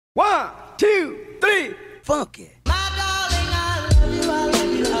1, 2, 3, funk it.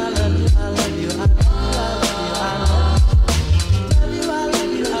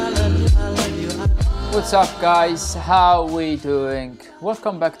 What's up, guys? How we doing?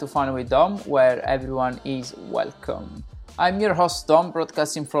 Welcome back to Fun with Dom, where everyone is welcome. I'm your host Dom,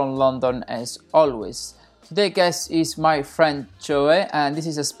 broadcasting from London as always. Today's guest is my friend Joey, and this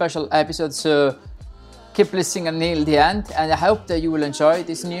is a special episode, so keep listening until the end, and I hope that you will enjoy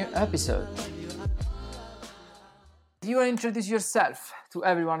this new episode. Do you want to introduce yourself to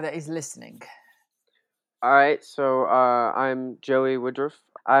everyone that is listening? All right, so I'm Joey Woodruff.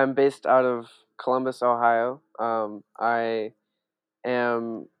 I'm based out of Columbus, Ohio. I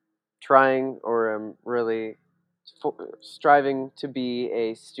am trying, or am really striving to be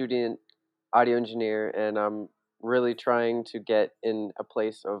a student audio engineer, and I'm really trying to get in a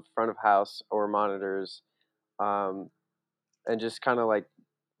place of front of house or monitors, and just kind of like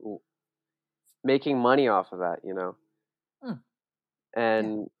making money off of that,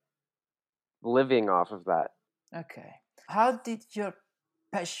 and living off of that. Okay. How did your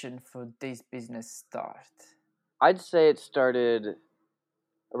passion for this business start? I'd say it started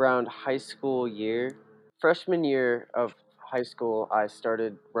around high school year. Freshman year of high school, I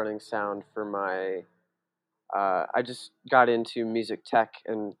started running sound for my. I just got into music tech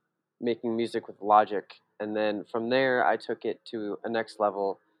and making music with Logic, and then from there, I took it to a next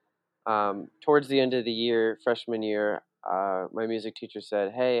level. Towards the end of the year, freshman year, my music teacher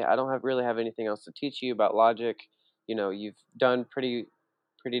said, "Hey, I don't really have anything else to teach you about Logic. You've done pretty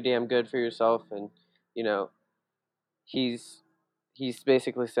damn good for yourself, and you know, he's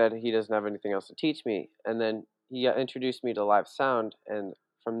basically said he doesn't have anything else to teach me." And then he introduced me to live sound, and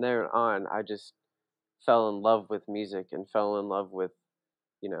from there on, I just fell in love with music and fell in love with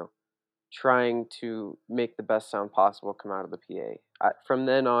you know trying to make the best sound possible come out of the PA. From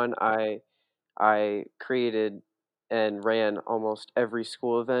then on, I created and ran almost every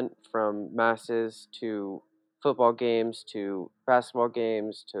school event, from masses to football games to basketball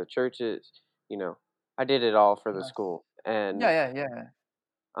games to churches. I did it all for the Nice. school, and Yeah.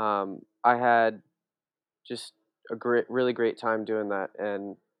 I had just a really great time doing that,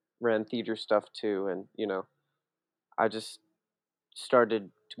 and ran theater stuff too. And I just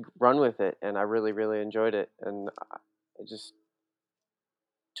started to run with it, and I really, really enjoyed it, and it just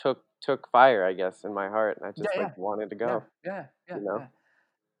took fire, I guess, in my heart, and I just wanted to go. Yeah. You know.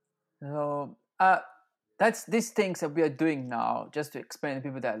 So, that's these things that we are doing now. Just to explain to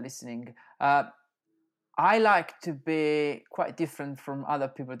people that are listening, I like to be quite different from other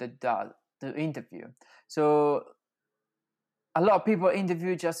people that do the interview. So, a lot of people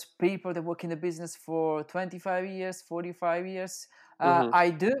interview just people that work in the business for 25 years, 45 years. Mhm. I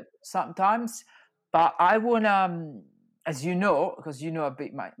do sometimes, but I want to, as you know, because you know a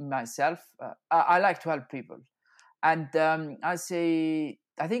bit myself, I like to help people. And I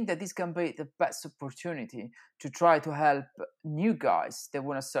think that this can be the best opportunity to try to help new guys that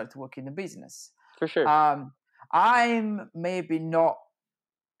want to start working in the business. For sure. I'm maybe not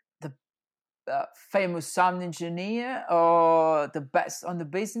the famous sound engineer or the best on the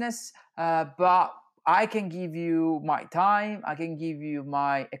business, but I can give you my time. I can give you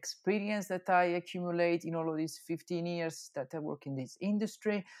my experience that I accumulate in all of these 15 years that I work in this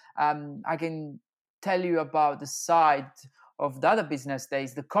industry. I can tell you about the side of the other business that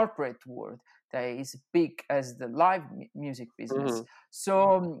is the corporate world, that is big as the live music business. Mhm.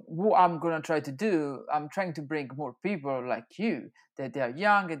 So what I'm going to try to do, I'm trying to bring more people like you, that they are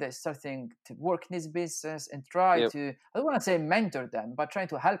young and they're starting to work in this business, and try Yep. to, I don't want to say mentor them, but trying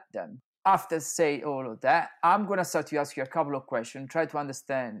to help them. After say all of that, I'm going to start to ask you a couple of questions, try to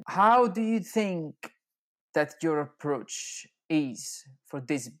understand how do you think that your approach is for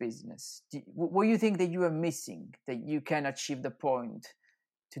this business. What do you think that you are missing that you can achieve the point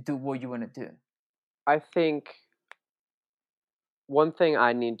to do what you want to do? I think one thing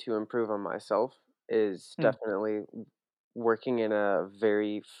I need to improve on myself is Mm, definitely working in a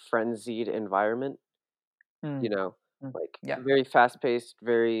very frenzied environment. You mm, know, mm. like Yeah. very fast paced,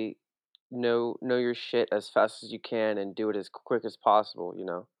 very know your shit as fast as you can and do it as quick as possible.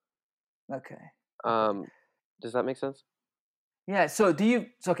 Okay. Okay. Um, does that make sense? Yeah. So do you?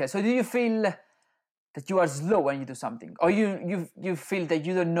 Okay. So do you feel that you are slow when you do something, or you feel that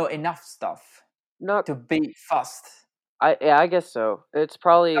you don't know enough stuff Not. to be fast? I guess so. It's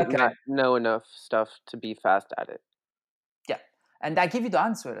probably Okay. not know enough stuff to be fast at it. Yeah. And I give you the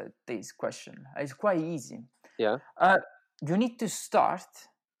answer to this question. It's quite easy. Yeah. Uh, you need to start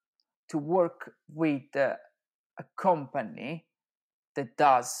to work with a company that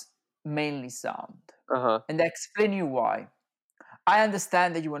does mainly sound. Uh huh. And I explain you why. I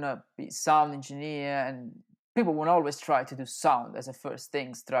understand that you want to be sound engineer, and people won't always try to do sound as a first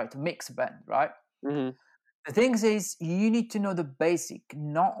things, try to mix a band, right? Mm-hmm. The thing is, you need to know the basic,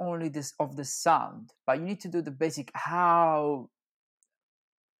 not only this of the sound, but you need to do the basic how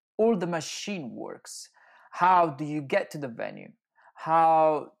all the machine works. How do you get to the venue?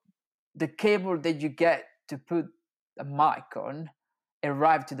 How the cable that you get to put a mic on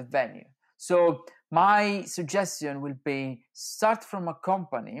arrive to the venue. So my suggestion will be start from a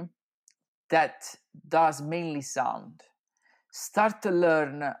company that does mainly sound. Start to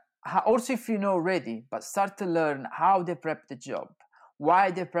learn how, also if you know already, but start to learn how they prep the job,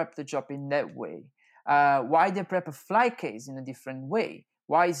 why they prep the job in that way, why they prep a fly case in a different way,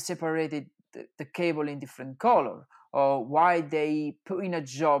 why is separated the cable in different color, or why they put in a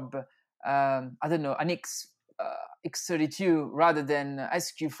job, I don't know, an X32 rather than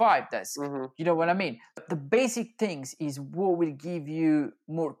SQ5 desk. Mm-hmm. You know what I mean? The basic things is what will give you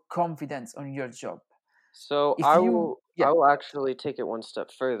more confidence on your job. So If I you, will yeah. I will actually take it one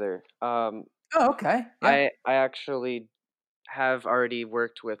step further. Oh, okay. Yeah. I actually have already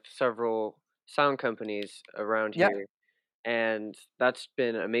worked with several sound companies around Yeah. here, and that's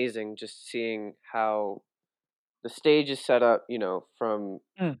been amazing. Just seeing how the stage is set up, from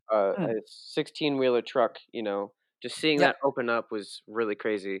Mm, a mm, 16-wheeler truck, just seeing yeah. that open up was really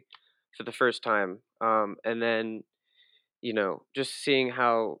crazy for the first time. And then, just seeing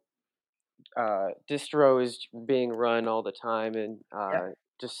how distro is being run all the time, and Yeah.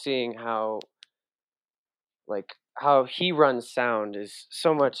 just seeing how he runs sound is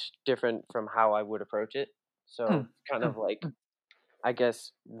so much different from how I would approach it. So Mm, kind mm, of like, mm. I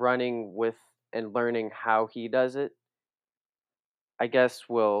guess, running with and learning how he does it, I guess,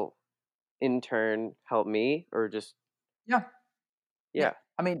 will in turn help me, or just, Yeah. Yeah. yeah,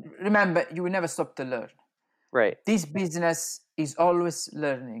 I mean, remember, you will never stop to learn. right. This business is always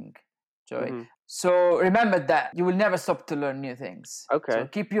learning, Joy. Hmm. So remember that you will never stop to learn new things. So Okay.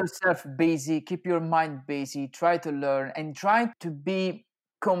 keep yourself busy, keep your mind busy, try to learn and try to be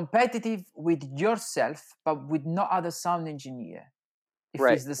competitive with yourself, but with no other sound engineer. If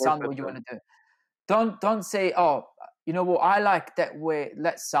Right. it's the Work sound with what you want them. to do. Don't say, oh, you know what, I like that way,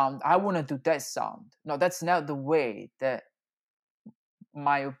 that sound, I want to do that sound. No, that's not the way that,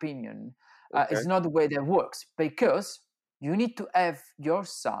 my opinion, Okay. is not the way that works, because you need to have your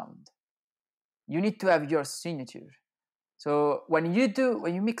sound, you need to have your signature. So when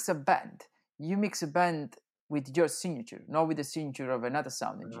you mix a band, you mix a band with your signature, not with the signature of another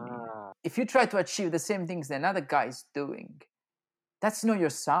sound engineer. Ah. If you try to achieve the same things that another guy is doing, that's not your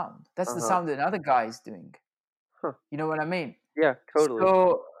sound, that's the Uh-huh. sound that another guy is doing. Huh. You know what I mean? Yeah, totally.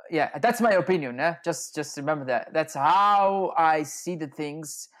 So yeah, that's my opinion. Just remember that. That's how I see the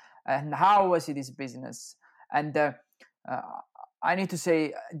things and how I see this business. And uh, I need to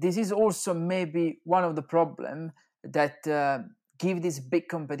say this is also maybe one of the problem that give this big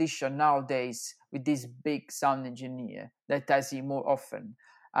competition nowadays with this big sound engineer that I see more often.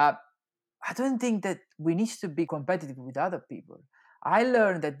 I don't think that we need to be competitive with other people. I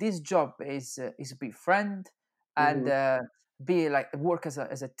learned that this job is be friend and Hmm. be like work as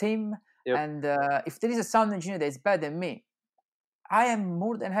a team. Yep. And if there is a sound engineer that is better than me, I am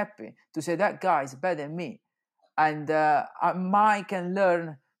more than happy to say that guy is better than me, and I can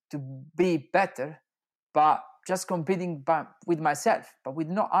learn to be better, but just competing with myself, but with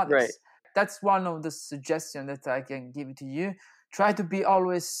no Right. others. That's one of the suggestions that I can give to you. Try to be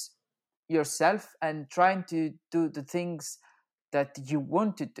always yourself and trying to do the things that you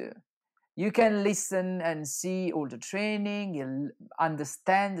want to do. You can listen and see all the training, you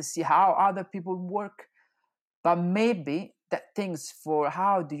understand, see how other people work, but maybe that things for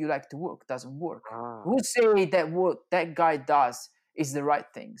how do you like to work doesn't work. Ah. Who say that what that guy does is the right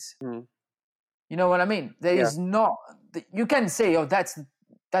things? Mhm. You know what I mean? There Yeah. is not, you can say, oh, that's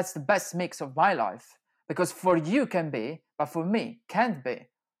the best mix of my life, because for you can be, but for me can't be.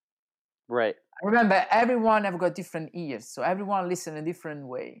 Right. Remember, everyone have got different ears, so everyone listen a different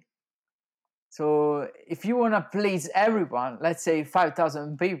way. So if you want to please everyone, let's say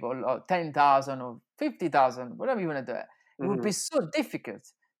 5,000 people or 10,000 or 50,000, whatever you want to do, it would Hmm. be so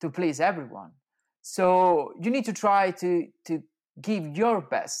difficult to please everyone. So you need to try to give your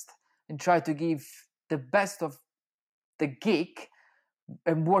best and try to give the best of the gig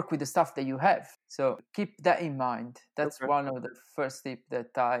and work with the stuff that you have. So keep that in mind. That's Okay. one of the first tip that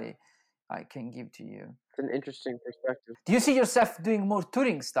I can give to you. It's an interesting perspective. Do you see yourself doing more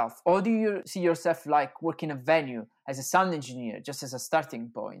touring stuff, or do you see yourself like working a venue as a sound engineer, just as a starting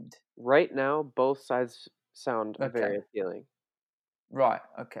point? Right now, both sides sound Okay, very appealing. right,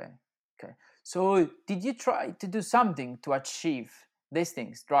 okay, okay. So did you try to do something to achieve these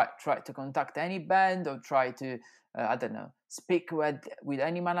things? Try to contact any band, or try to I don't know, speak with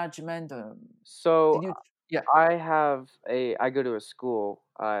any management, or So did you? Yeah. I go to a school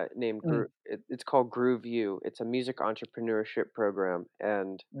named Mm, it's called Groove U. It's a music entrepreneurship program,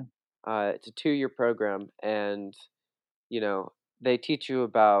 and mm, it's a 2-year program, and you know, they teach you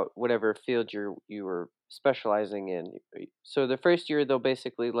about whatever field you were specializing in. So the first year they'll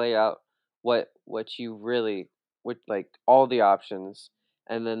basically lay out what you really what like all the options,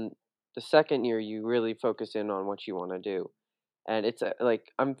 and then the second year you really focus in on what you want to do. And it's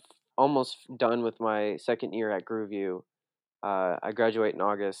like almost done with my second year at Grooveview. I graduate in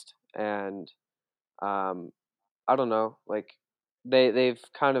August, and um, I don't know, like they've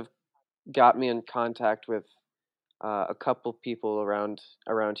kind of got me in contact with a couple people around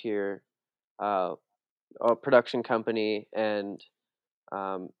here, uh, a production company, and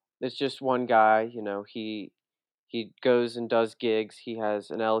um, it's just one guy. He goes and does gigs. He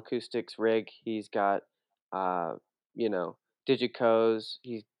has an L Acoustics rig. He's got uh, you know Digicos.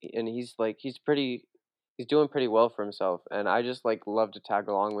 He's doing pretty well for himself, and I just like love to tag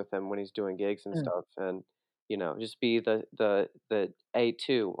along with him when he's doing gigs and mm. stuff, and just be the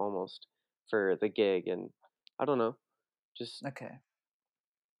A2 almost for the gig, and I don't know, just Okay.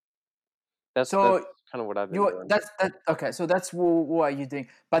 that's So kind of what I've been doing. that okay. So that's what are you doing?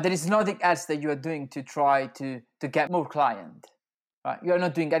 But there is nothing else that you are doing to try to get more client, right? You are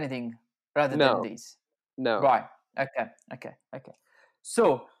not doing anything rather than No, this, no. right? Okay, okay, okay.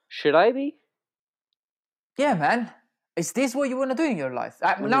 So Should I be? yeah, man, is this what you want to do in your life?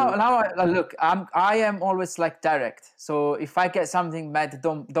 Hmm. Look, I am always like direct. So if I get something bad,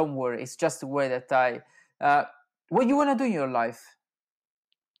 don't worry. It's just the way that I. What you want to do in your life?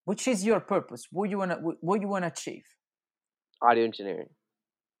 Which is your purpose? What you wanna achieve? Audio engineering.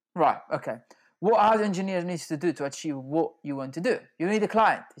 Right. Okay. What audio engineer needs to do to achieve what you want to do? You need a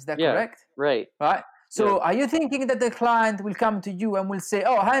client. Is that Yeah, correct? right. Right. Yeah. So are you thinking that the client will come to you and will say,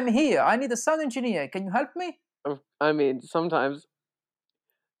 "Oh, I'm here. I need a sound engineer. Can you help me?" I mean, sometimes.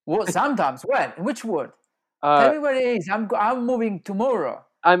 What? Sometimes. When? In which word? Tell Uh, me where it is. I'm moving tomorrow.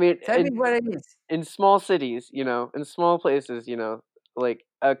 I mean, Tell me where it is. in small cities, in small places, like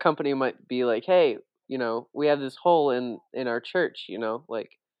a company might be like, "Hey, we have this hole in our church,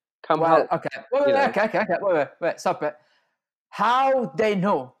 like come Well, help." okay. Wait, You wait, know. okay, okay, okay. Wait. Stop it. How they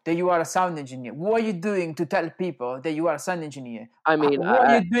know that you are a sound engineer? What are you doing to tell people that you are a sound engineer? I mean, What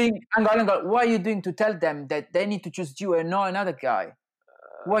are you doing? Hang on. What are you doing to tell them that they need to choose you and not another guy?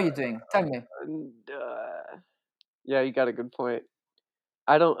 What are you doing? Tell me. yeah, you got a good point.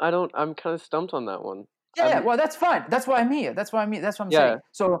 I'm kind of stumped on that one. Yeah. Well, that's fine. That's why I'm here. That's why I'm here. That's what I'm Yeah. saying.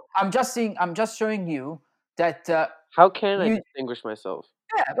 So I'm just saying. I'm just showing you that How can I you. distinguish myself?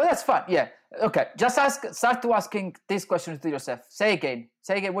 Yeah. Well, that's fine. Yeah. Okay. Just ask. Start to asking these questions to yourself. Say again.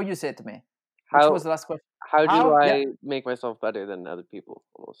 Say again what you said to me. Which How was the last question? how do How? Yeah. I make myself better than other people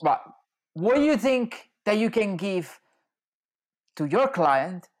almost? Right. What do you think that you can give to your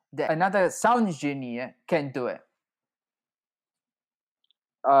client that another sound engineer can do it?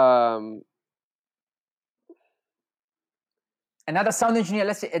 Um, Another sound engineer,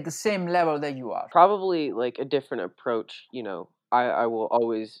 let's say at the same level that you are. Probably like a different approach. I will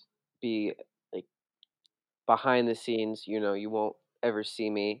always be like behind the scenes. You won't ever see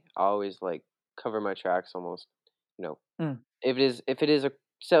me. I always like cover my tracks almost. You know, Mm, if it is a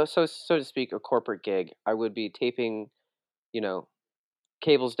so to speak a corporate gig, I would be taping. You know,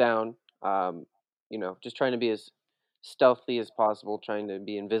 cables down. Just trying to be as stealthy as possible, trying to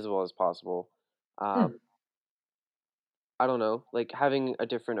be invisible as possible. mm, Um, I don't know, like having a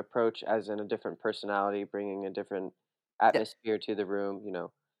different approach, as in a different personality, bringing a different yeah. atmosphere to the room.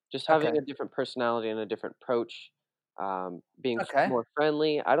 Just having Okay. a different personality and a different approach. Being Okay. more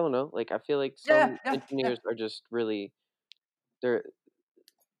friendly. I don't know. Like I feel like Yeah. some Yeah. Yeah. engineers are just really they're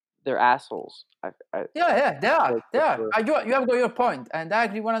they're assholes. I Yeah. Yeah. They feel are. like They that's are. the You have got your point, and I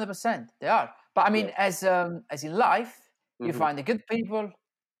agree 100%. They are. But I yeah. mean, as in life, you Hmm. find the good people,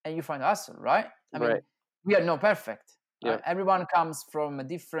 and you find the hustle, right? I Right. mean, we are not perfect. Yeah. Right? Everyone comes from a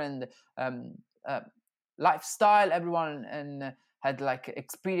different um, uh, lifestyle. Everyone and had like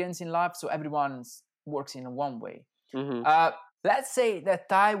experience in life, so everyone works in one way. Hmm. Uh, let's say that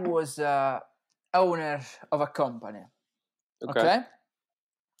I was owner of a company. Okay. Okay,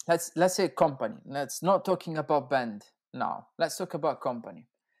 let's say company. Let's not talking about band now. Let's talk about company.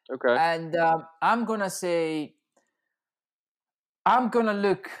 Okay. And I'm gonna say I'm gonna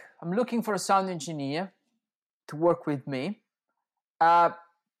look. I'm looking for a sound engineer to work with me. Uh,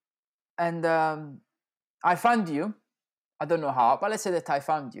 and I found you. I don't know how, but let's say that I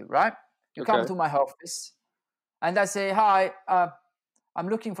found you, right? You come Okay. to my office, and I say, "Hi, I'm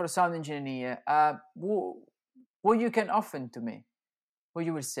looking for a sound engineer. What you can offer to me? What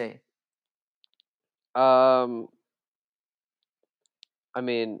you will say?" Um, I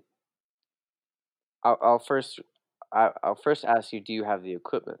mean, I'll first I'll first ask you, do you have the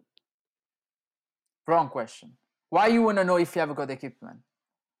equipment? Wrong question. Why you want to know if you have got equipment?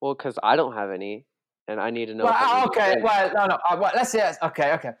 Well, because I don't have any, and I need to know Well, if I'm gonna get okay. paid. Well, no. Well, let's say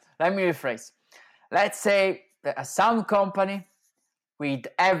okay. Let me rephrase. Let's say that a sound company with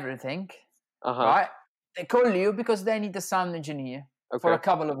everything, Uh-huh. right? They call you because they need a sound engineer for Okay. a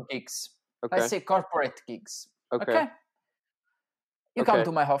couple of gigs. Let's Okay. say corporate gigs. Okay. Okay. You come Okay.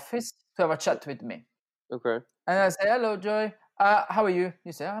 to my office to have a chat with me. Okay. And I say, "Hello, Joy. How are you?"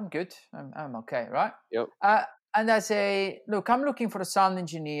 You say, "I'm good. I'm okay," right? Yep. And I say, "Look, I'm looking for a sound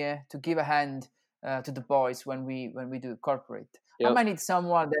engineer to give a hand to the boys when we do corporate. I Yep. might need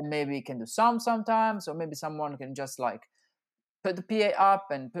someone that maybe can do sound sometimes, or maybe someone can just like put the PA up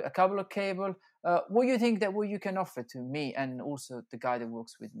and put a couple of cable. What do you think that what you can offer to me and also the guy that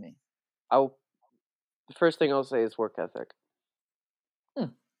works with me?" I'll the first thing I'll say is work ethic.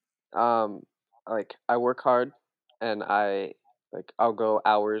 Hmm. Like I work hard, and I'll go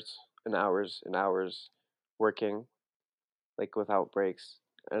hours and hours and hours working like without breaks,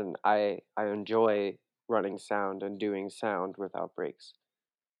 and I enjoy running sound and doing sound without breaks.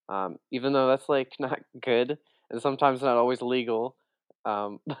 Even though that's like not good and sometimes not always legal,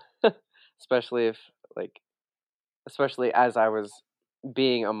 um, especially if like especially as I was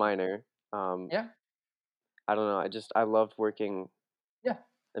being a minor. Um, Yeah, I don't know. I love working yeah.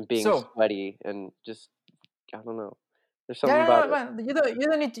 and being So sweaty and just I don't know. There's something yeah, about no, it. man, you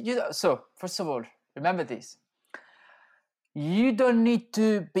don't need to. So first of all, remember this: you don't need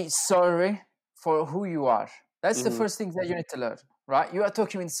to be sorry for who you are. That's the Mhm. first thing that you need to learn, right? You are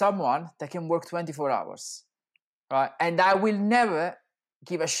talking with someone that can work 24 hours, right? And I will never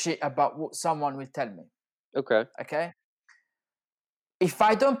give a shit about what someone will tell me, Okay. okay? If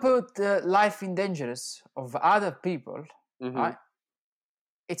I don't put the life in dangers of other people, right? Mhm.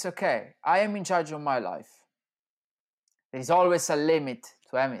 It's okay. I am in charge of my life. There is always a limit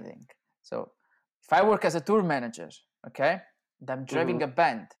to everything. So if I work as a tour manager, okay, and I'm driving Mhm. a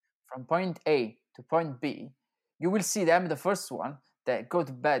band from point A to point B, you will see them the first one that go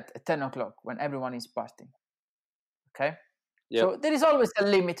to bed at 10 o'clock when everyone is partying. Okay. Yep. So there is always a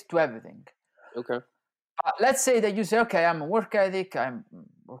limit to everything. Okay. Let's say that you say, okay, I'm a work ethic, I'm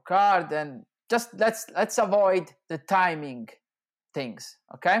work hard, and just let's avoid the timing things,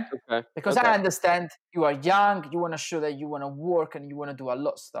 okay? Okay. Because Okay. I understand you are young, you want to show that you want to work and you want to do a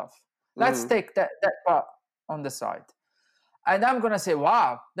lot of stuff. Let's Mhm. take that part on the side, and I'm gonna say,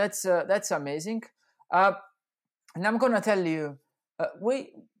 wow, that's amazing, uh, and I'm gonna tell you,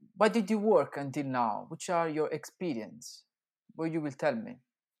 wait, what did you work until now? Which are your experience? What you will tell me.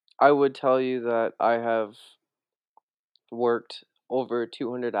 I would tell you that I have worked over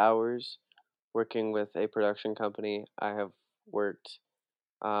 200 hours working with a production company. I have worked,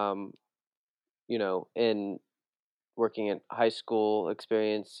 um, in working in high school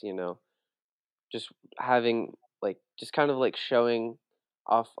experience, just having just kind of like showing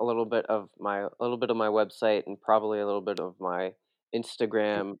off a little bit of my website and probably a little bit of my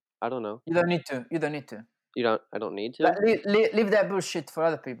Instagram. I don't know. You don't need to. You don't need to. I don't need to? Leave that bullshit for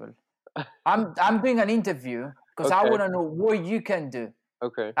other people. I'm doing an interview because I Okay. want to know what you can do.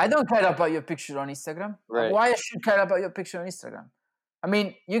 Okay. I don't care about your picture on Instagram. Right. Why I should care about your picture on Instagram? I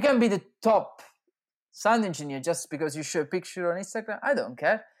mean, you can be the top sound engineer just because you show a picture on Instagram. I don't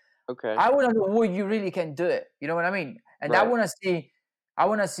care. Okay. I want to know what you really can do it. You know what I mean? And I Right. want to see. I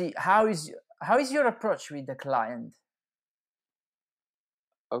want to see how is your approach with the client.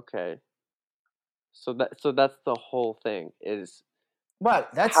 Okay. So that's the whole thing is Well,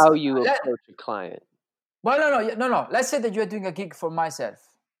 that's how you let, approach a client. well, no. Let's say that you're doing a gig for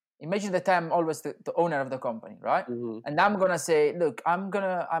myself. Imagine that I'm always the owner of the company, right? Mhm. And I'm gonna say, look, I'm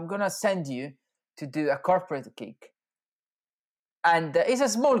gonna send you to do a corporate gig, and it's a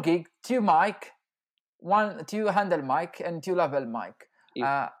small gig, two handle mic and two level mic. You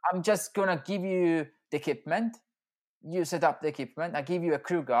I'm just gonna give you the equipment. You set up the equipment. I give you a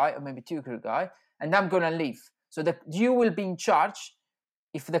crew guy or maybe two crew guy, and I'm gonna leave. So that you will be in charge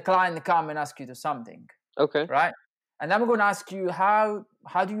if the client come and ask you to something, Okay. right? And I'm going to ask you how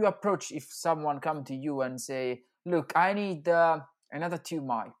do you approach if someone come to you and say, look, I need another two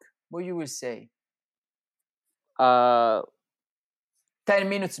mic. What you will say Uh 10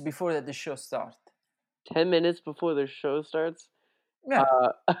 minutes before that the show start? 10 minutes before the show starts? Yeah,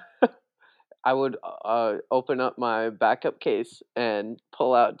 Uh I would open up my backup case and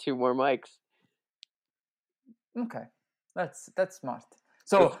pull out 2 more mics. Okay, that's smart.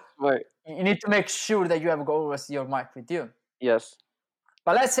 That's So smart. you need to make sure that you have always your mic with you. Yes.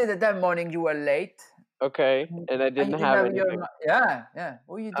 But let's say that morning you were late Okay. And I and you didn't didn't have have your anything. yeah.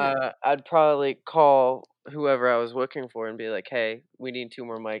 What do you do? I'd probably call whoever I was working for and be like, "Hey, we need 2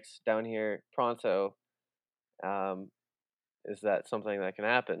 more mics down here pronto. Um, is that something that can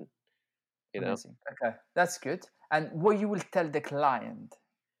happen?" You know? Amazing. Okay, that's good. And what you will tell the client?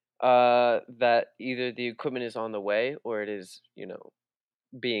 That either the equipment is on the way or it is,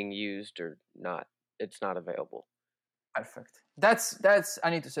 being used or not. It's not available. Perfect. That's I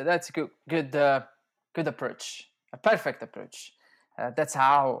need to say that's a good approach. A perfect approach. That's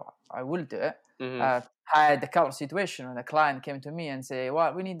how I will do it. Hmm. I had a couple situation when a client came to me and say,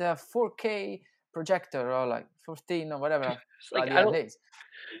 "Well, we need a 4K projector or like 14 or whatever It's like the is."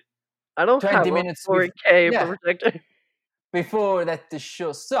 I don't have 20 a minutes 4K yeah, projector. before that the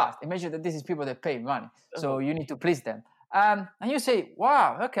show starts. Imagine that this is people that pay money, so Oh, you need to please them. And you say,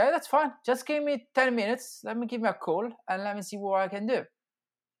 "Wow, okay, that's fine. Just give me 10 minutes. Let me give me a call and let me see what I can do."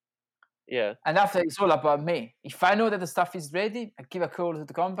 yeah. And after it's all about me. If I know that the stuff is ready, I give a call to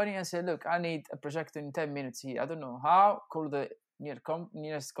the company and say, "Look, I need a projector in 10 minutes here. I don't know how. Call the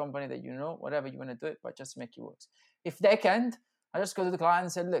nearest company that you know, whatever you want to do it, but just make it work." If they can't, I just go to the client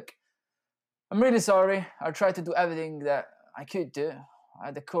and say, "Look, I'm really sorry. I'll try to do everything that I could do." I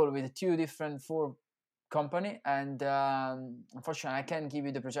had a call with four company, and unfortunately, I can't give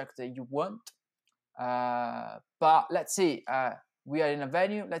you the projector you want. But let's see. We are in a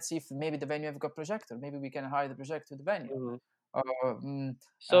venue. Let's see if maybe the venue have got projector. Maybe we can hire the projector to the venue. Hmm. Or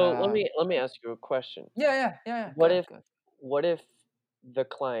So let me ask you a question. yeah. What Good, if good. what if the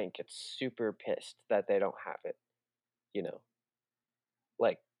client gets super pissed that they don't have it? You know,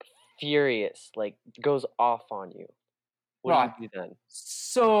 like furious, like goes off on you. What do you Right. do then?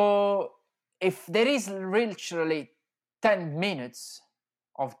 So if there is literally 10 minutes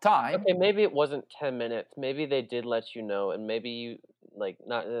of time, Okay, maybe it wasn't 10 minutes. Maybe they did let you know, and maybe you, like,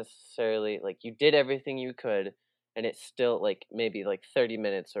 not necessarily, like, you did everything you could, and it's still, like, maybe, like, 30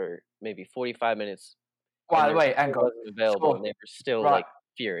 minutes or maybe 45 minutes, and well, there wait, still hang on. wasn't available, and So they were still, right, like,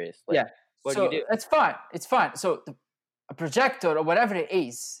 furious. Like, yeah. what do you So do? it's fine. It's fine. So a projector or whatever it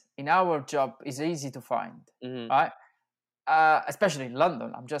is in our job is easy to find, Mhm. right? Especially in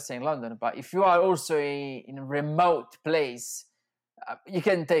London. I'm just saying London, but if you are also in a remote place, you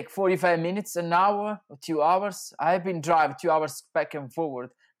can take 45 minutes, an hour, or 2 hours. I've been driving 2 hours back and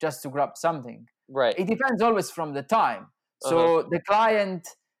forward just to grab something. Right. It depends always from the time. Uh-huh. So the client,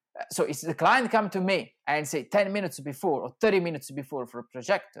 so if the client come to me and say 10 minutes before or 30 minutes before for a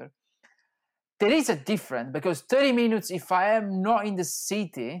projector, there is a difference because 30 minutes, if I am not in the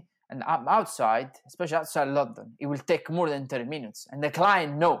city and I'm outside, especially outside London, it will take more than 30 minutes. And the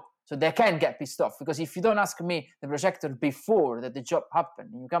client know. So they can get pissed off because if you don't ask me the projector before that the job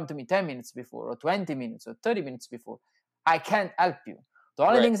happened, and you come to me 10 minutes before or 20 minutes or 30 minutes before, I can't help you. The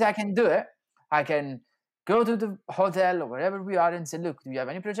only Right. things I can do it, I can go to the hotel or wherever we are and say, "Look, do you have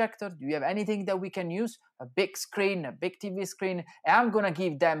any projector? Do you have anything that we can use? A big screen, a big TV screen?" And I'm going to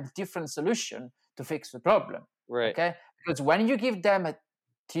give them different solution to fix the problem. Right. Okay? Because when you give them a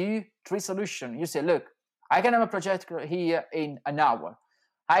 2, 3 solution, you say, "Look, I can have a projector here in an hour.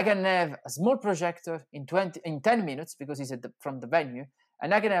 I can have a small projector in 10 minutes because it's from the venue,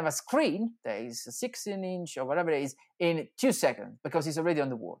 and I can have a screen that is a 16-inch or whatever it is in 2 seconds because it's already on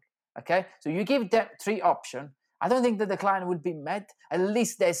the wall." Okay, so you give them 3 options. I don't think that the client will be mad. At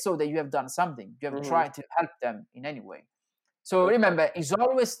least they saw that you have done something. You have Mhm. tried to help them in any way. So Okay. remember, it's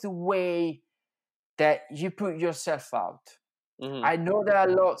always the way that you put yourself out. Mhm. I know there are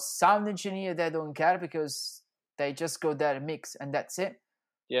a lot of sound engineers that don't care because they just go there, mix, and that's it.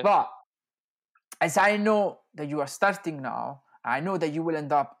 Yeah. But as I know that you are starting now, I know that you will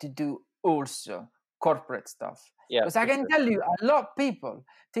end up to do also corporate stuff. Yeah, Because I for can sure. tell you, a lot of people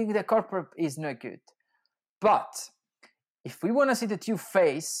think that corporate is not good. But if we want to see the true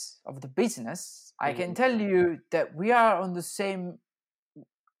face of the business, I can Mhm. tell you that we are on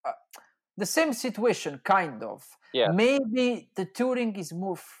uh, the same situation, kind of. Yeah. Maybe the touring is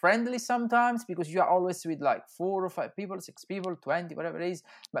more friendly sometimes because you are always with like 4 or 5 people, 6 people, 20, whatever it is.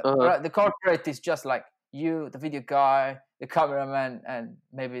 But Uh-huh. the corporate is just like you, the video guy, the cameraman, and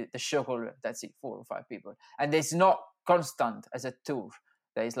maybe the showholder. That's it, 4 or 5 people. And it's not constant as a tour.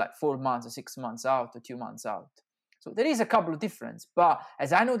 There is like 4 months or 6 months out or 2 months out. So there is a couple of difference. But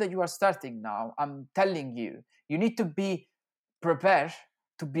as I know that you are starting now, I'm telling you, you need to be prepared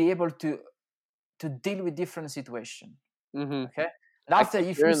to be able to deal with different situation. Mhm. Okay. And I after, keep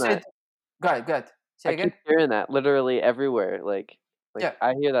if you hearing said that. Good. Say I again. keep hearing that literally everywhere. Like Yeah,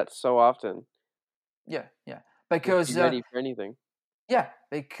 I hear that so often. yeah. Just Because be ready for anything.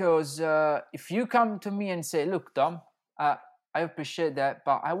 if you come to me and say, "Look, Dom, I appreciate that,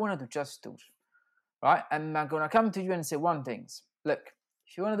 but I want to do just tours," right? And I'm gonna come to you and say one thing. Look,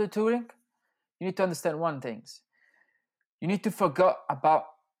 if you want to do touring, you need to understand one thing. You need to forget about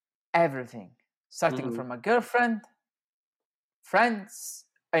everything, starting Hmm. from a girlfriend, friends,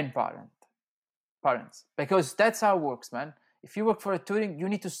 and parents, because that's how it works, man. If you work for a touring, you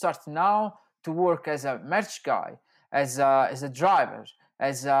need to start now to work as a merch guy, as a driver,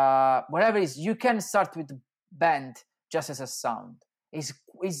 as whatever it is. You can start with the band just as a sound. It's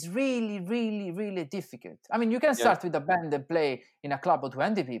really, really, really difficult. I mean, you can Yeah. start with a band and play in a club of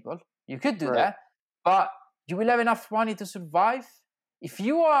 20 people. You could do Right. that, but you will have enough money to survive. If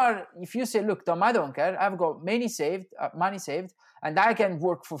you say, "Look, Tom, I don't care. I've got money saved, and I can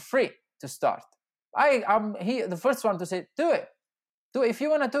work for free to start." I'm here, the first one to say, do it. Do it. If you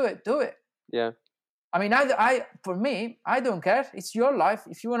want to do it, do it. Yeah. I mean, for me, I don't care. It's your life.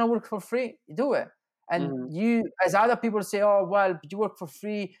 If you want to work for free, do it. And Hmm. you, as other people say, "Oh, well, you work for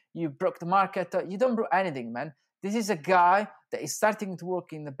free. You broke the market." You don't broke anything, man. This is a guy that is starting to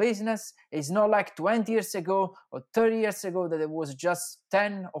work in the business. It's not like 20 years ago or 30 years ago that it was just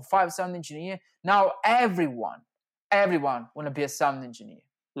 10 or 5 sound engineer. Now everyone want to be a sound engineer,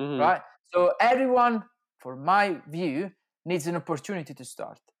 Hmm. right? So everyone, for my view, needs an opportunity to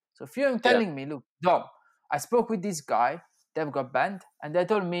start. So if you're Yeah. telling me, "Look, Dom, I spoke with this guy, they've got band, and they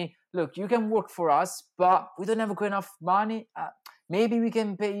told me, look, you can work for us, but we don't have enough money. Maybe we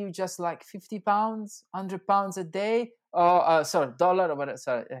can pay you just like £50, £100 a day, or sorry, dollar or whatever,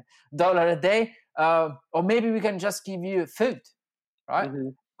 sorry, dollar a day, or maybe we can just give you food, right? Hmm.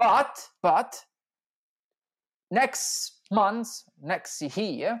 But next month, next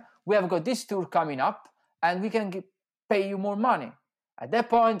year, we have got this tour coming up, and we can pay you more money." At that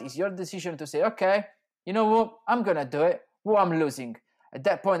point, it's your decision to say, "Okay, you know what? I'm gonna do it. What I'm losing." At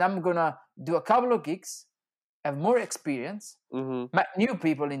that point, I'm gonna do a couple of gigs, have more experience, Hmm. met new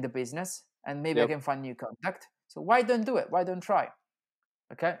people in the business, and maybe I Yep. can find new contact. So why don't do it? Why don't try?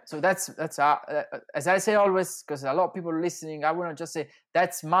 Okay, so that's as I say always, because a lot of people listening, I want to just say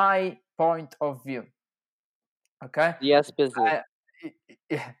that's my point of view. Okay. Yes, business. I,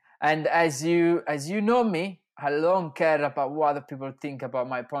 yeah. And as you know me, I don't care about what other people think about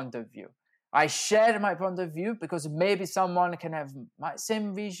my point of view. I share my point of view because maybe someone can have my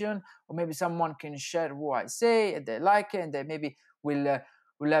same vision, or maybe someone can share what I say and they like it, and they maybe will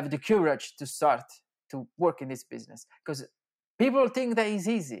have the courage to start to work in this business. Because people think that it's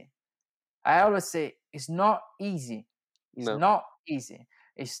easy. I always say it's not easy. It's No. not easy.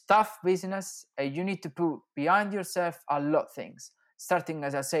 It's tough business, and you need to put behind yourself a lot of things, starting,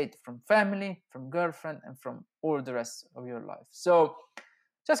 as I said, from family, from girlfriend, and from all the rest of your life. So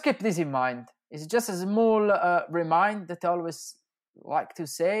just keep this in mind. It's just a small remind that I always like to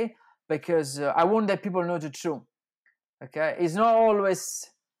say, because I want that people know the truth. Okay, it's not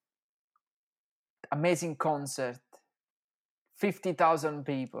always amazing concert, 50,000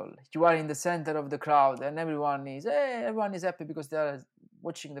 people. You are in the center of the crowd, and everyone is happy because they are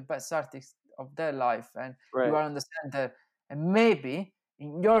watching the best artist of their life, and you Right. are in the center. And maybe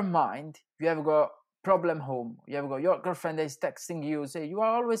in your mind, you have got problem home. You have got your girlfriend that is texting you, say you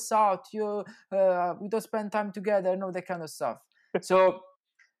are always out. We don't spend time together, and all that kind of stuff. So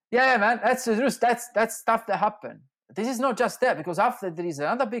yeah, man, that's the truth. That's stuff that happen. This is not just that, because after there is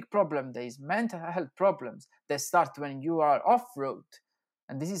another big problem. There is mental health problems that start when you are off road,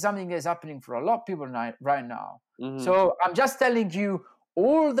 and this is something that is happening for a lot of people right now. Hmm. So I'm just telling you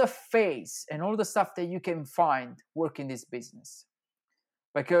all the phase and all the stuff that you can find working this business,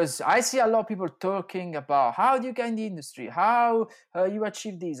 because I see a lot of people talking about how do you get in the industry, how you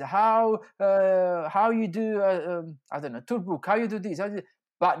achieve this, how you do I don't know, tour book, how you do this,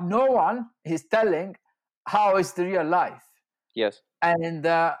 but no one is telling how is the real life. Yes. And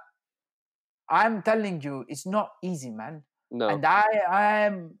I'm telling you, it's not easy, man. No. And I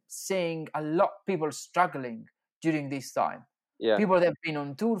am seeing a lot of people struggling during this time. Yeah. People that have been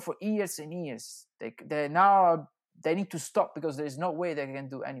on tour for years and years, they now they need to stop because there is no way they can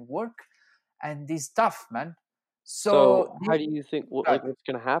do any work, and this tough, man. So So how do you think uh, what's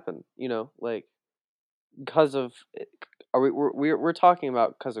gonna happen? Like because of are we're talking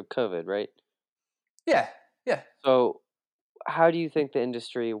about because of COVID, right? yeah, yeah. So how do you think the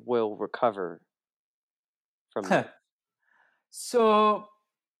industry will recover from this? So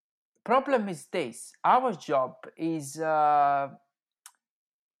problem is this: our job is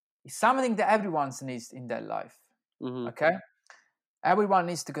something that everyone needs in their life. Hmm. Okay, Everyone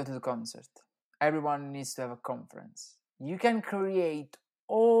needs to go to the concert. Everyone needs to have a conference. You can create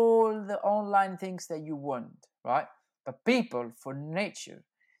all the online things that you want, right? But people, for nature,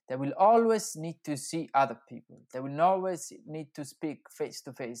 they will always need to see other people. They will always need to speak face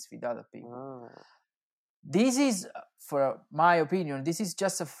to face with other people. Ah. This is, for my opinion, this is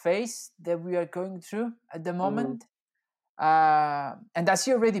just a phase that we are going through at the Mm-hmm. moment. And I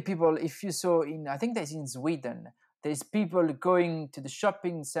see already people, if you saw in, I think that's in Sweden, there's people going to the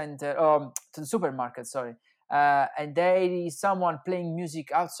shopping center, to the supermarket, sorry, and there is someone playing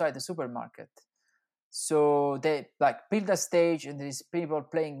music outside the supermarket. So they like build a stage and there's people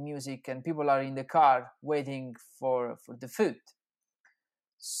playing music and people are in the car waiting for the food.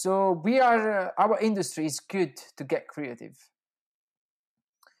 So we are, our industry is good to get creative.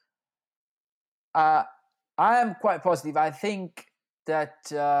 I am quite positive. I think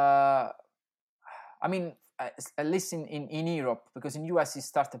that I mean, at least in Europe, because in US it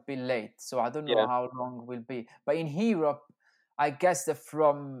started a bit late, so I don't know Yeah. how long it will be. But in Europe, I guess that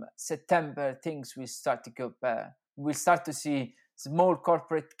from September things will start to go better. We'll start to see small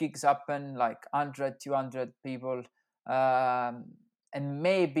corporate gigs happen, like 100, 200 people, and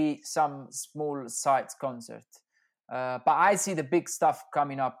maybe some small sites concert. But I see the big stuff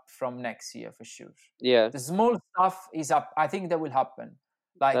coming up from next year for sure. Yeah. The small stuff is up. I think that will happen.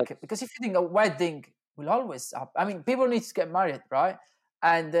 Like, That's because if you think a wedding will always happen. I mean, people need to get married, right?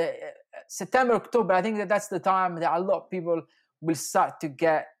 And September, October, I think that's the time that a lot of people will start to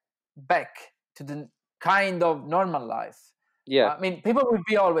get back to the kind of normal life. yeah. I mean, people will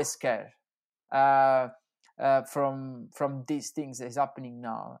be always scared from these things that is happening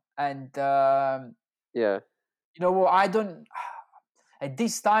now. And Yeah. you know what? I don't. At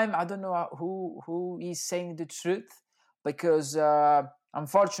this time, I don't know who is saying the truth, because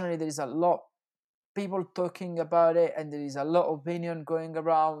unfortunately there is a lot people talking about it and there is a lot of opinion going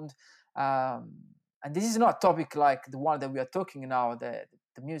around, and this is not a topic like the one that we are talking now, the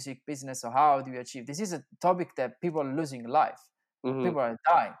music business or how do you achieve. This is a topic that people are losing life, Mm-hmm. people are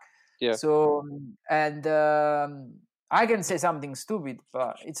dying. Yeah. So and I can say something stupid,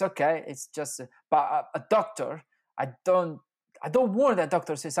 but it's okay. It's just but a doctor, I don't want that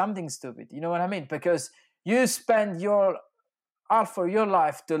doctor to say something stupid. You know what I mean? Because you spend your half of your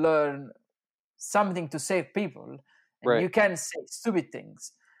life to learn something to save people, and Right. you can say stupid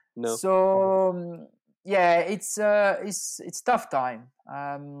things. No. So yeah, it's tough time.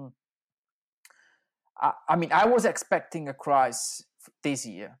 I mean, I was expecting a crisis this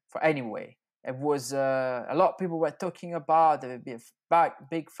year for anyway. It was a lot of people were talking about there would be a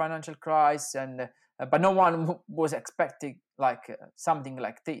big financial crisis, and but no one was expecting like something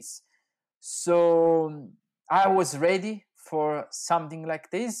like this. So I was ready for something like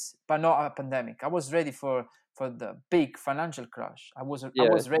this, but not a pandemic. I was ready for the big financial crash. I Yeah.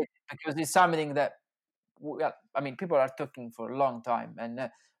 was ready because it's something that, well, I mean, people are talking for a long time, and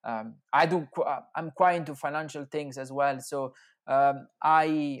I'm quite into financial things as well. So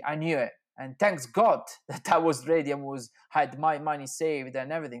I knew it, and thanks God that I was ready and had my money saved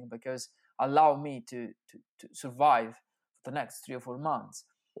and everything, because allow me to survive for the next 3 or 4 months.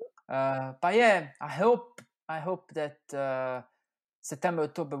 But yeah, I hope that September,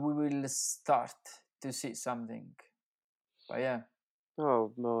 October we will start to see something. But yeah,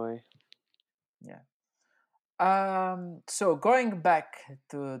 Oh boy. yeah. So going back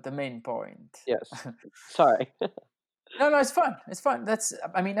to the main point. Yes. Sorry. No, no, it's fun. It's fun. That's,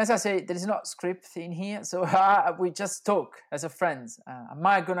 I mean, as I say, there is not script in here, so we just talk as a friends. Am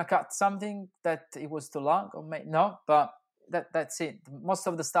I gonna cut something that it was too long, or no? But that's it. Most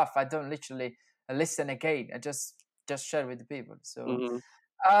of the stuff I don't literally listen again. I just share with the people. So, Mm-hmm.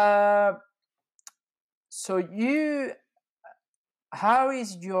 uh, so you, how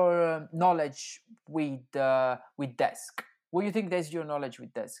is your knowledge with desk? What do you think is your knowledge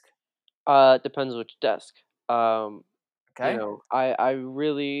with desk? Depends which desk. Um, Okay. I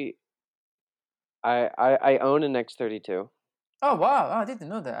really I own an X32. Oh wow! Oh, I didn't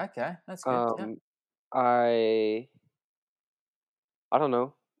know that. Okay, that's good. Yeah. Um, I I don't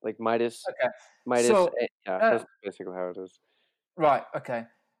know, like Okay. Midas. So, Yeah, uh, that's basically how it is. right. Okay.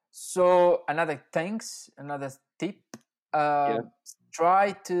 So another tip. Yeah.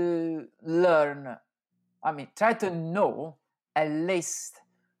 Try to learn. I mean, try to know at least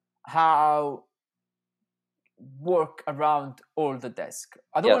how work around all the desk.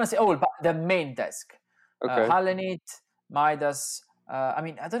 I don't Yeah. want to say all, but the main desk. Okay. Halenit, Midas. I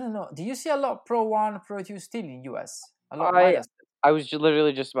mean, I don't know. Do you see a lot of Pro One, Pro Two still in US? A lot of I Midas. I was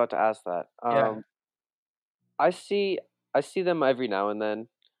literally just about to ask that. Yeah. I see them every now and then.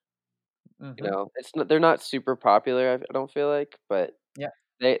 You know, they're not super popular. I don't feel like, but Yeah.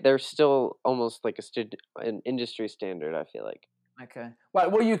 they're still almost like an industry standard. I feel like. Okay.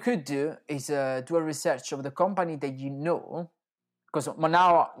 Well, what you could do is do a research of the company that you know, because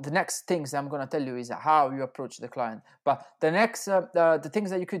now the next things I'm going to tell you is how you approach the client. But the next, the things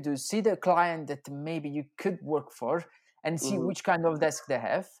that you could do, see the client that maybe you could work for, and see Hmm. which kind of desk they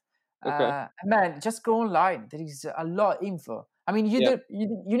have. Okay. And then just go online. There is a lot of info. I mean, Yep.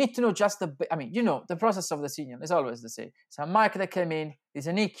 you need to know just I mean, you know, the process of the signal is always the same. It's a mic that came in, there's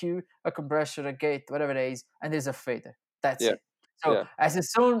an EQ, a compressor, a gate, whatever it is, and there's a fader. That's Yeah. it. So Yeah.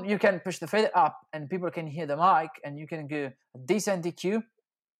 as soon you can push the fader up and people can hear the mic and you can go a decent EQ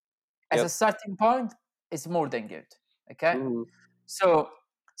as a Yep. starting point, it's more than good. Okay. Hmm. So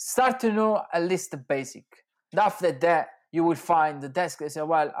start to know at least the basic. After that, you will find the desk. They say,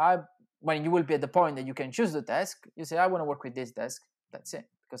 well, when you will be at the point that you can choose the desk, you say, I want to work with this desk. That's it,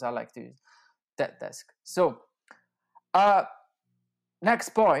 because I like to use that desk. So next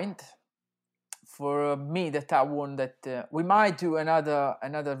point for me that I want that we might do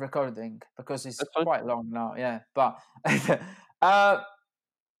another recording because it's That's fine. quite long now. Yeah, but uh,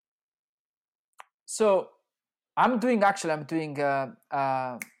 so I'm doing an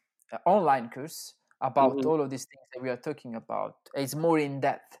online course about Hmm. all of these things that we are talking about. It's more in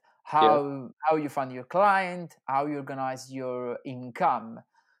depth Yeah. how you find your client, how you organize your income,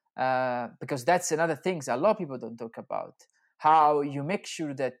 because that's another thing a lot of people don't talk about. How you make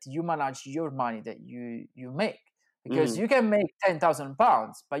sure that you manage your money that you make, because Hmm. you can make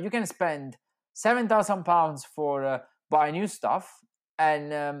 £10,000, but you can spend £7,000 for buy new stuff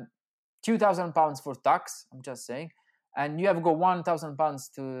and £2,000 for tax. I'm just saying, and you have got £1,000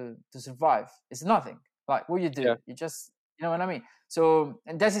 to survive. It's nothing. Like what you do, Yeah. you just you know what I mean. So,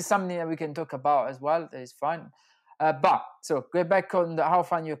 and this is something that we can talk about as well. That is fine. But so go back on how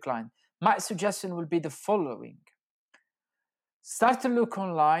find your client. My suggestion will be the following: start to look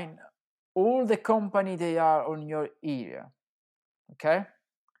online, all the company they are on your area. Okay,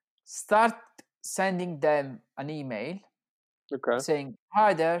 start sending them an email Okay. saying,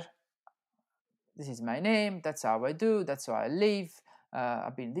 "Hi there, this is my name, that's how I do, that's how I live,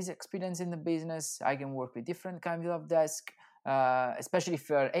 I've been this experience in the business, I can work with different kinds of desk, especially if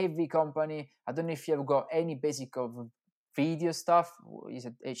you're an AV company. I don't know if you've got any basic of video stuff. Is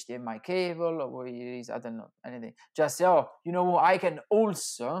it HDMI cable or is, I don't know, anything. Just say, oh, you know what, I can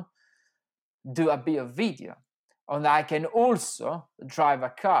also do a bit of video, and I can also drive a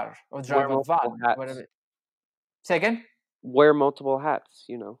car or Wear drive a multiple van, hats. whatever. Say again? Wear multiple hats.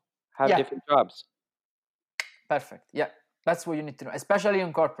 You know, have Yeah, different jobs. perfect. Yeah, that's what you need to know, especially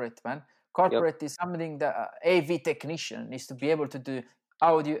in corporate, man. Yep. Corporate is something that AV technician needs to be able to do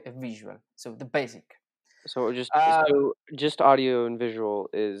audio and visual. So the basic. So just Uh, so just audio and visual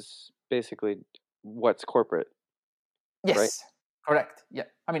is basically what's corporate, right? yes, correct. Yeah,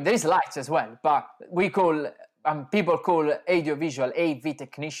 I mean there is lights as well, but we call people call audio visual AV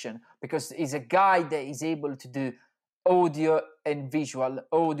technician because it's a guy that is able to do audio and visual,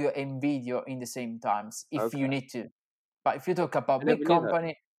 audio and video in the same times if you Okay. need to. But if you talk about I big never knew that.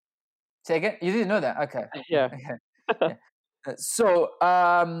 company, say again, you didn't know that? Okay. Yeah. Okay. Yeah. So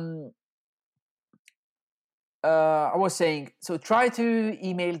I was saying, so try to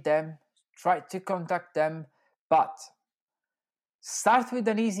email them, try to contact them, but start with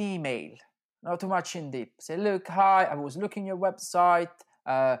an easy email, not too much in deep. Say, look, hi, I was looking your website.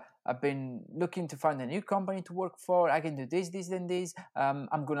 I've been looking to find a new company to work for. I can do this, this, and this.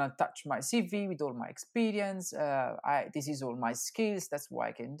 I'm gonna attach my CV with all my experience. This is all my skills. That's what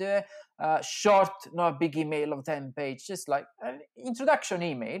I can do. Short, not a big email of 10 pages, just like an introduction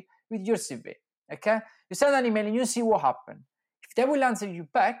email with your CV. Okay, you send an email and you see what happens. If they will answer you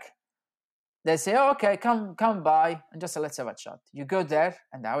back, they say, oh, okay, come by and just let's have a chat. You go there,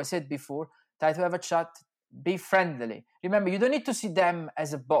 and I said before, try to have a chat, be friendly. Remember, you don't need to see them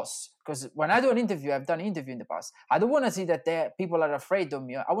as a boss, because when I do an interview, I've done an interview in the past. I don't want to see that people are afraid of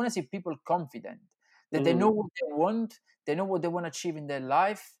me. I want to see people confident, that they Hmm. know what they want, they know what they want to achieve in their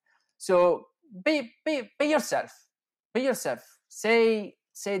life. So be yourself. Be yourself. Say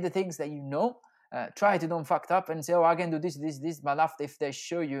the things that you know. Try to don't fuck up and say, oh, I can do this, this, this. But after, if they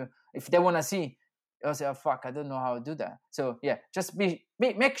show you, if they want to see, they'll say, oh, fuck, I don't know how to do that. So yeah, just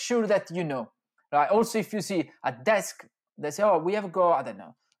make sure that you know. Right. Also, if you see a desk, they say, oh, we have got, I don't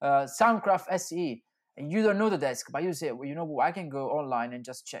know, Soundcraft SE, and you don't know the desk, but you say, well, you know what, I can go online and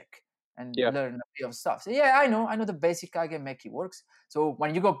just check and Yeah. learn a bit of stuff. So yeah, I know the basic, I can make it works. So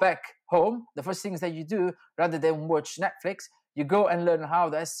when you go back home, the first things that you do, rather than watch Netflix, you go and learn how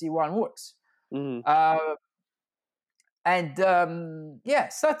the SC1 works. Hmm. Uh, And yeah,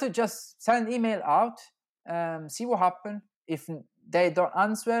 start to just send email out, see what happens. If they don't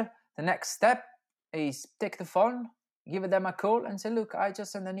answer, the next step is take the phone, give them a call, and say, look, I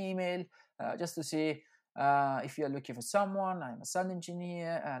just sent an email just to see if you're looking for someone. I'm a sound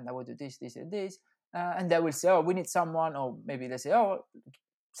engineer and I will do this, this, and this. And they will say, oh, we need someone. Or maybe they say, oh,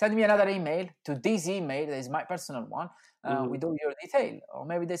 send me another email to this email, that is my personal one, with all your detail. Or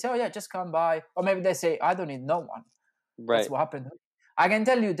maybe they say, oh yeah, just come by. Or maybe they say, I don't need no one. That's Right. what happened. I can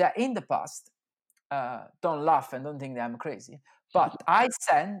tell you that in the past, don't laugh and don't think that I'm crazy, but I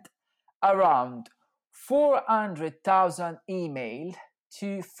sent around 400,000 email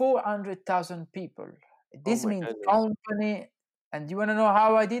to 400,000 people. Oh This my means goodness. company. And you want to know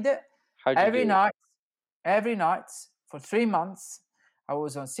how I did it? How'd you Every do it? night, every night for 3 months, I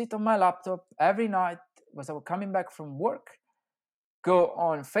was on sit on my laptop every night. Was I was coming back from work, go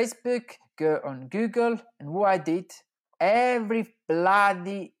on Facebook, go on Google, and what I did, every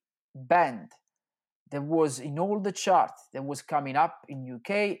bloody band that was in all the charts that was coming up in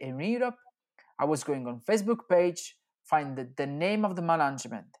UK and Europe, I was going on Facebook page, find the name of the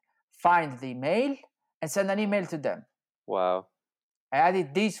management, find the email, and send an email to them. Wow. I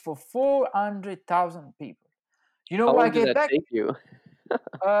did this for 400,000 people. You know How what I long did get that back? take you?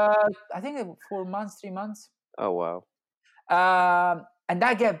 I think 4 months, 3 months. Oh wow. And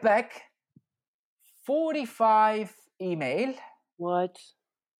I get back 45 email What?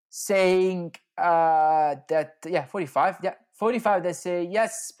 saying that, yeah, 45, yeah, 45, they say,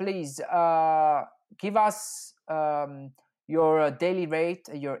 yes, please give us your daily rate,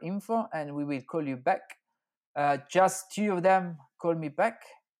 your info, and we will call you back. Just two of them called me back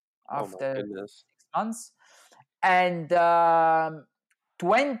Oh my after goodness. 6 months. And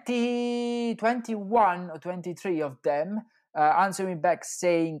 20, 21 or 23 of them answered me back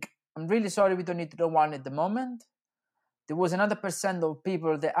saying, I'm really sorry, we don't need no one at the moment. There was another percent of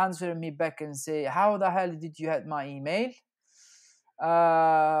people that answered me back and say, how the hell did you have my email?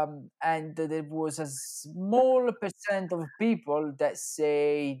 And there was a small percent of people that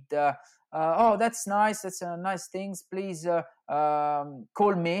said, oh, that's nice, that's a nice things, please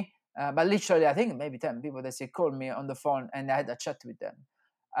call me. But literally, I think maybe 10 people that say call me on the phone, and I had a chat with them.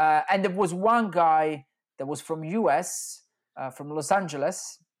 And there was one guy that was from US, from Los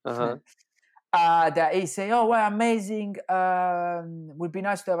Angeles, Uh-huh. that he say, oh, well, amazing, would be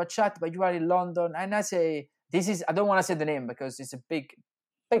nice to have a chat, but you are in London. And I say, this is, I don't want to say the name because it's a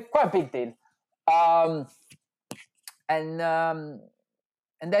quite a big deal. Um,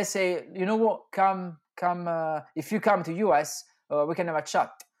 and they say, you know what, come, if you come to US, we can have a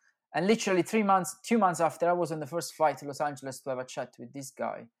chat. And literally 2 months after, I was on the first flight to Los Angeles to have a chat with this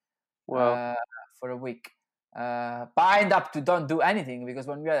guy Wow. for a week. But I end up to don't do anything, because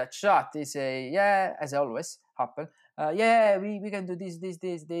when we had a chat, they say, yeah, as always happen, yeah, we can do this,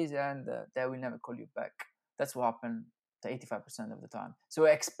 and they will never call you back. That's what happened to 85% of the time. So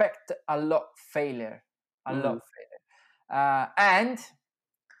expect a lot failure, and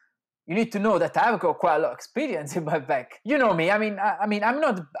you need to know that I've got quite a lot of experience in my back. You know me. I mean, I'm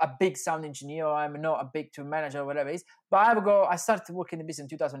not a big sound engineer. I'm not a big tour manager or whatever it is. But I started working in the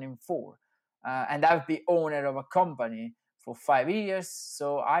business in 2004, and I've been owner of a company for 5 years.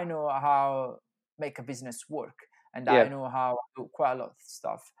 So I know how make a business work, and Yeah. I know how to do quite a lot of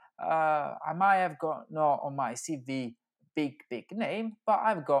stuff. I might have got not on my CV big name, but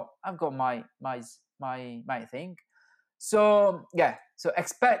I've got my thing. So yeah, so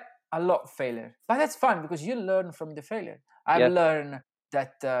expect a lot of failure, but that's fun because you learn from the failure. I've Yeah. learned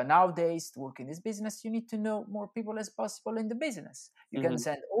that nowadays to work in this business, you need to know more people as possible in the business. You can Mhm.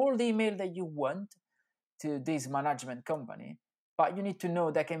 send all the email that you want to this management company, but you need to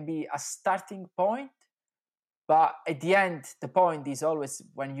know that can be a starting point. But at the end, the point is always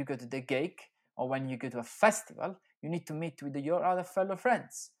when you go to the gig or when you go to a festival, you need to meet with your other fellow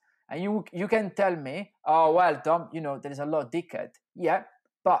friends. And you can tell me, oh, well, Tom, there is a lot of dickhead. Yeah,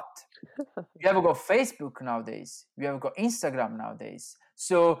 but you have got Facebook nowadays. You have got Instagram nowadays.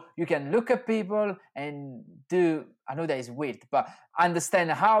 So you can look at people and do, I know that is weird, but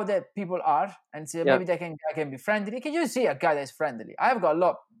understand how the people are and say Yeah. maybe I can be friendly. Can you see a guy that's friendly? I've got a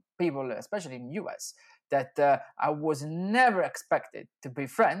lot of people, especially in US, that I was never expected to be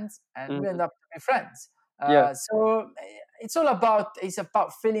friends, and we end Mhm. up to be friends. Yeah. So it's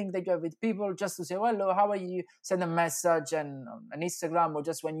about feeling that you're with people, just to say, well, hello, how are you? Send a message and an Instagram, or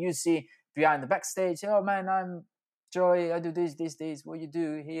just when you see behind the backstage, oh man, I'm Joy, I do this, what you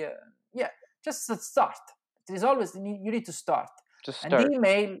do here. Yeah, just a start. It is always, you need to start. Just And the start.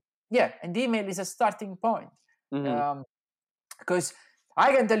 email, yeah, and the email is a starting point. Mhm. Because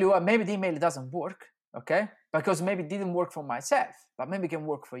I can tell you what, maybe the email doesn't work, okay? because maybe it didn't work for myself, but maybe it can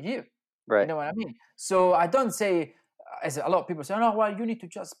work for you. Right. You know what I mean? So I don't say, as a lot of people say, no, well, you need to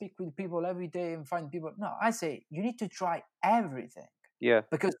just speak with people every day and find people. No, I say you need to try everything. Yeah.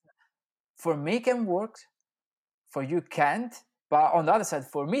 Because for me it can work, for you can't. But on the other side,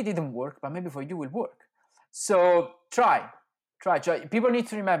 for me it didn't work, but maybe for you will work. So try. People need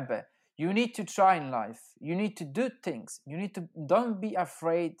to remember, you need to try in life. You need to do things. Don't be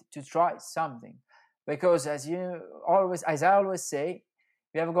afraid to try something. Because as I always say,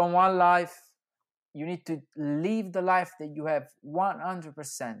 you have got one life, you need to live the life that you have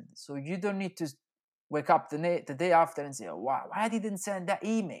 100%. So you don't need to wake up the day after and say, oh, why I didn't send that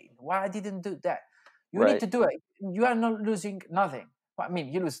email? Why I didn't do that? You need to do it. You are not losing nothing. I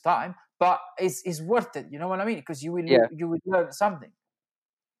mean, you lose time, but it's worth it. You know what I mean? Because you will learn something.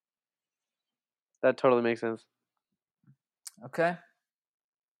 That totally makes sense. Okay.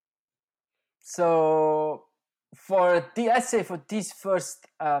 So for this first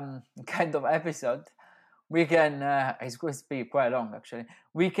kind of episode, we can it's going to be quite long actually.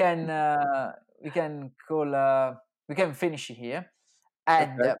 We can finish here,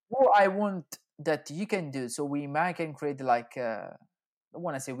 and what I want that you can do, so we might can create like I don't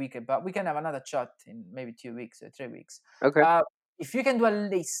want to say weekend, but we can have another chat in maybe 2 weeks or 3 weeks. Okay. If you can do a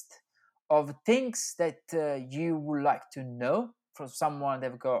list of things that you would like to know from someone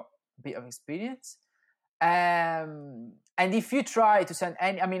that's got a bit of experience, and if you try to send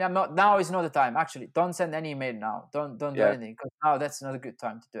any, I mean, now is not the time. Actually, don't send any email now. Don't do anything, because now that's not a good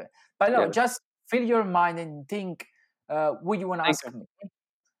time to do it. But no, just fill your mind and think what you want to ask me.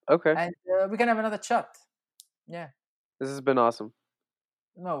 Okay. And we can have another chat. Yeah. This has been awesome.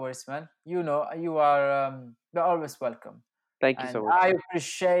 No worries, man. You know, you're always welcome. Thank you so much. I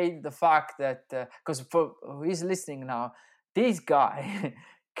appreciate the fact that, because for who is listening now, this guy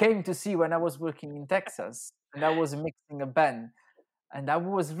came to see when I was working in Texas and I was mixing a band, and I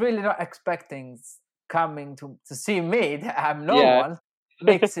was really not expecting coming to see me. I'm no one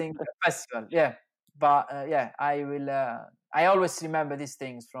mixing a festival. Yeah, but I will. I always remember these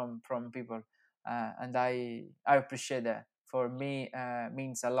things from people, and I appreciate that. For me,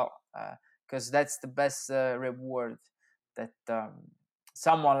 means a lot, because that's the best reward that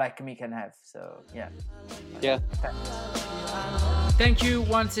someone like me can have. So yeah. Thank you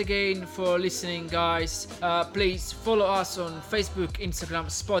once again for listening, guys. Please follow us on Facebook, Instagram,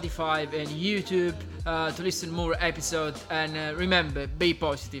 Spotify and YouTube to listen more episodes, and remember, be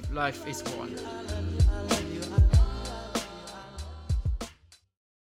positive, life is one.